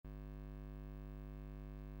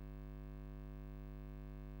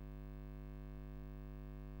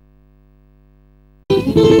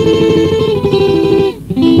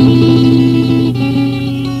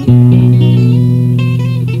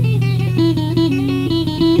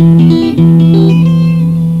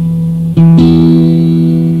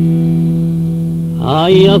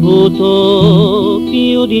Hai avuto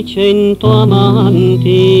più di 100 amanti,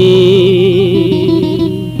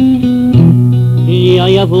 li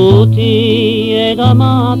hai avuti ed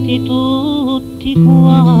amati tutti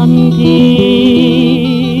quanti,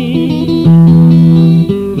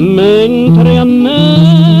 mentre a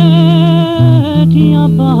me ti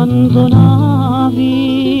abbandonavi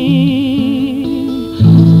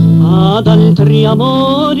ad altri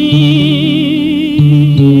amori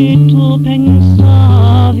tu pensavi,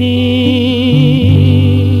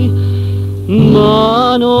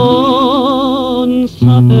 ma non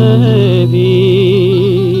sapevi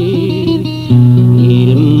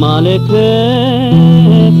il male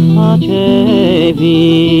che facevi.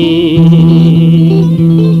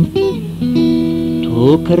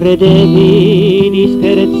 Tu credevi di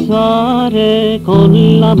scherzare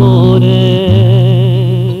con l'amore,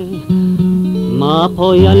 ma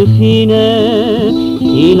poi al fine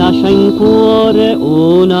ti lascia in cuore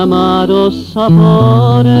un amaro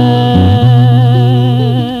sapore.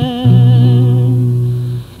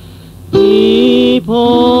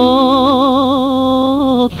 Ipocrisia,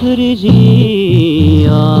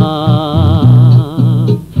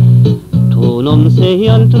 tu non sei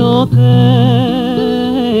altro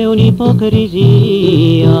che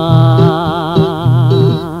un'ipocrisia.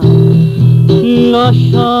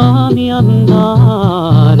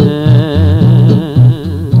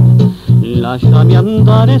 Lasciami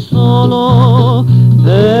andare solo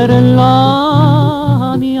per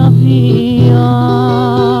la mia via.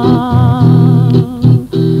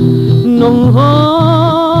 Non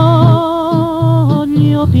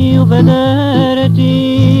voglio più vederti,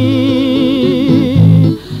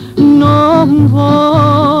 non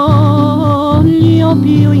voglio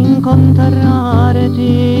più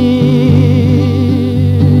incontrarti,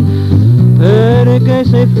 perché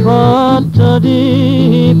sei fatta di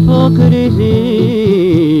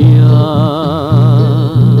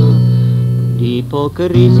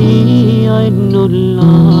ipocrisia e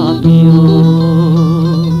nulla più.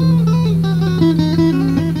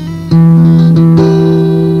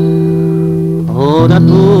 Ora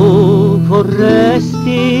tu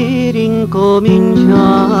vorresti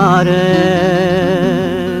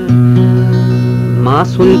rincominciare, ma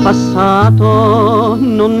sul passato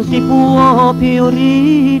non si può più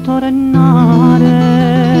ritornare.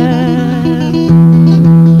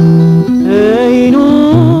 È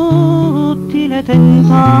inutile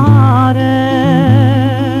tentare,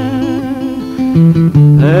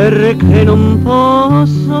 perché non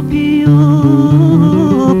posso più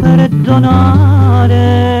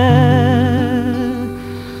perdonare.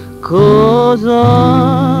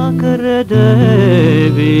 Cosa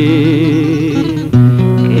credevi?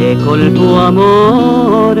 Che col tuo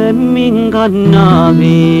amore mi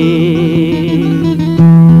ingannavi.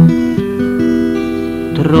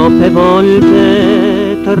 Troppe volte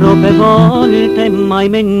m'hai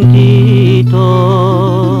mentito.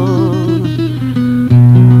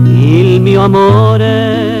 Il mio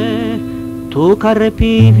amore tu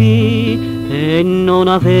carpivi e non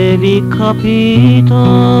avevi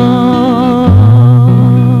capito.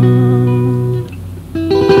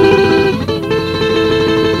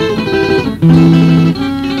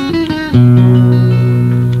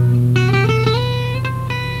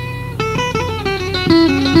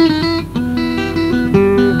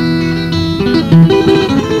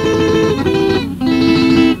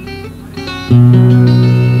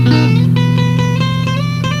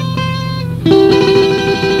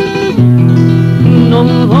 Non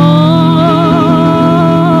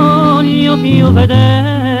voglio più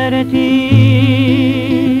vederti,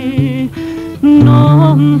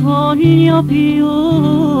 non voglio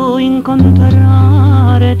più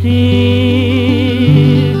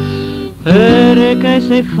incontrarti, perché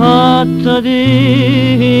sei fatta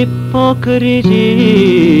di ipocrisia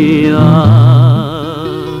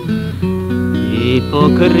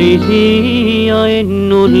e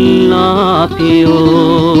nulla più.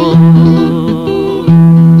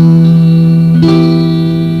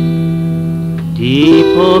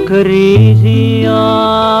 Ipocrisia.